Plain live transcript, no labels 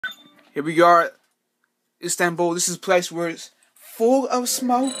Here we are, Istanbul. This is a place where it's full of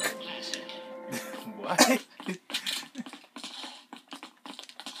smoke. What?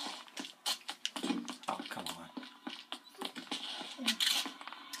 Oh, come on.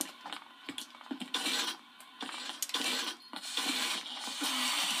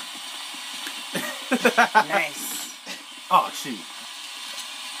 Nice. Oh, shoot.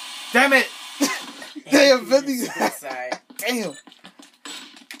 Damn it! Damn, 50. Sorry. Damn.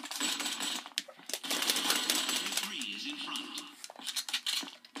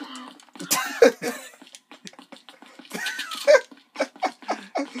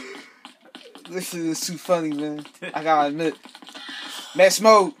 This shit is too funny, man. I gotta admit. Max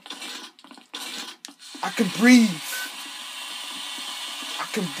Mode. I can breathe. I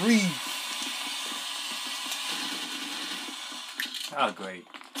can breathe. Oh, great.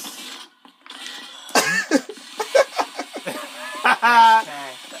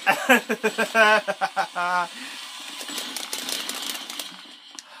 Nice try.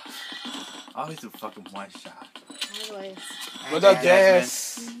 Always do fucking one shot. Always. What up, Jasmine?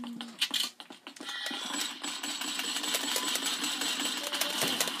 Jazz?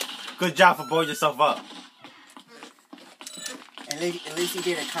 Good job for blowing yourself up. At least he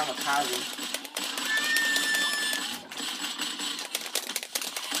did a kamikaze.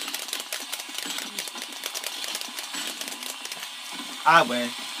 I win.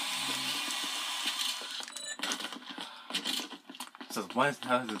 So one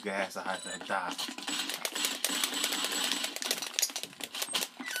time this gas, I have to die.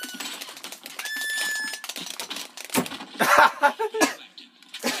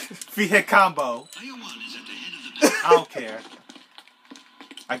 Feet hit combo. I don't care.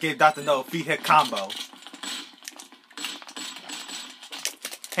 I gave Dr. No feet hit combo.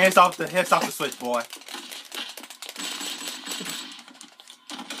 Hands off the switch, boy.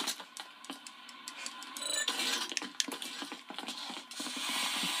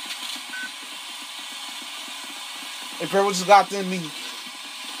 Hey, bro, what you got them me?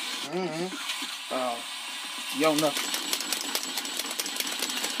 Mm-hmm. Yo, no.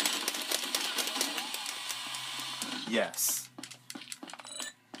 Yes.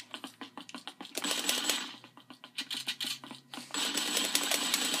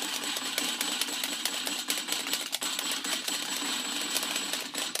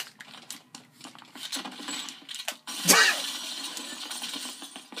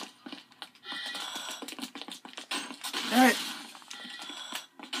 Alright.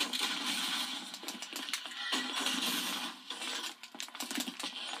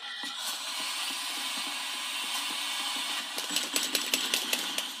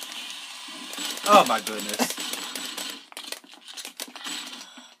 Oh my goodness.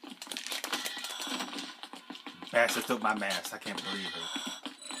 Bastard took my mask. I can't believe it.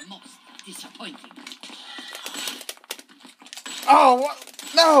 Most disappointing. Oh, what?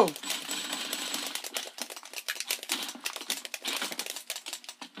 No!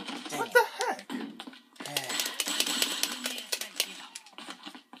 What the heck?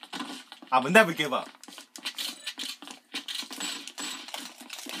 I would never give up.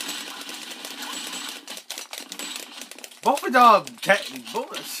 Both of y'all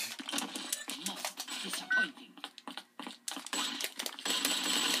both. Most disappointing.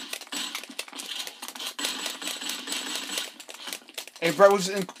 Hey, Brett, what's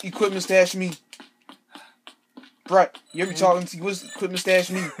equipment stash me? Brett, you ever talking to what's equipment stash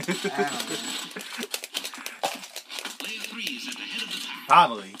me? I don't know. Player 3 is at the head of the pack.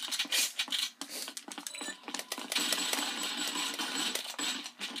 Finally.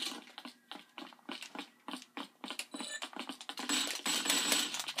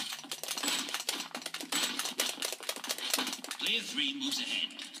 Player 3 moves ahead.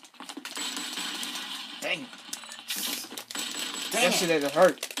 Dang. Dang That it. shit had to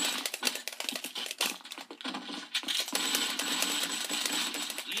hurt.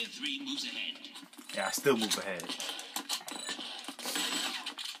 Player 3 moves ahead. Yeah, I still move ahead.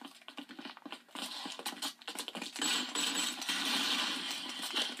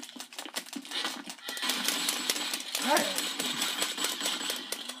 Alright.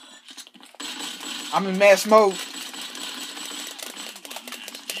 I'm in mass mode. Player 1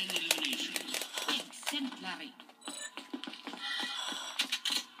 has 10 eliminations. Exemplary.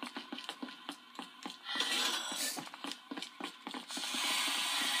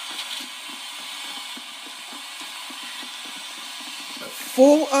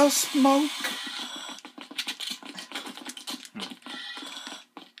 Full of smoke.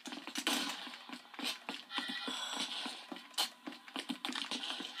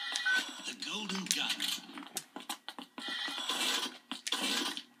 The golden gun.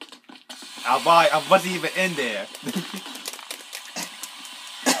 I wasn't even in there.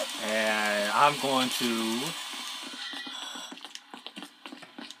 And I'm going to...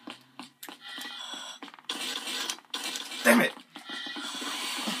 Damn it!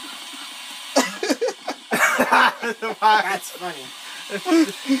 That's funny.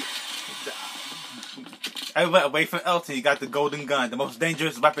 I went away from Elton. He got the golden gun, the most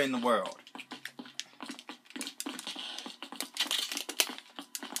dangerous weapon in the world.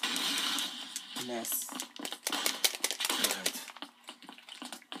 Miss. Good.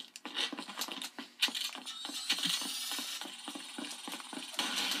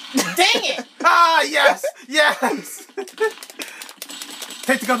 Dang it! Ah, yes! Yes!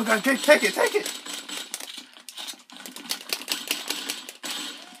 Take the golden gun. Take it. Take it.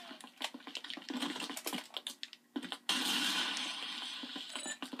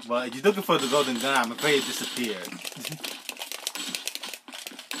 Well, if you're looking for the golden gun, I'm afraid it disappeared.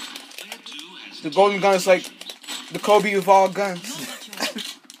 The golden gun is like the Kobe of all guns.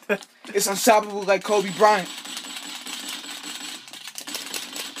 It's unstoppable like Kobe Bryant.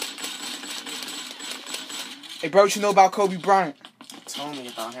 Hey, bro, what you know about Kobe Bryant? You told me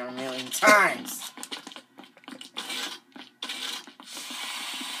about him a million times.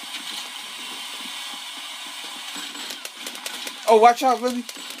 Oh, watch out, Lily.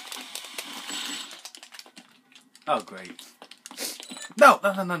 Oh, great. No.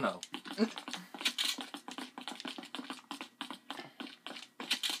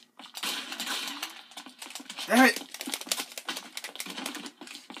 Damn it.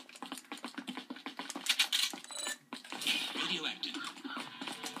 Radioactive.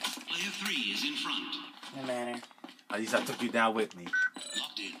 Player 3 is in front. No matter. At least I took you down with me.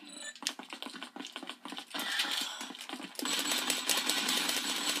 Locked in.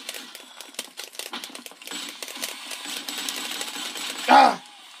 Ah!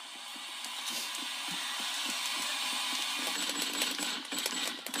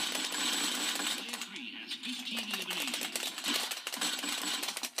 Player 3 has 15 eliminations.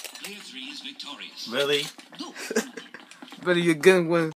 Player 3 is victorious. Really? Go. Really, you're gonna win.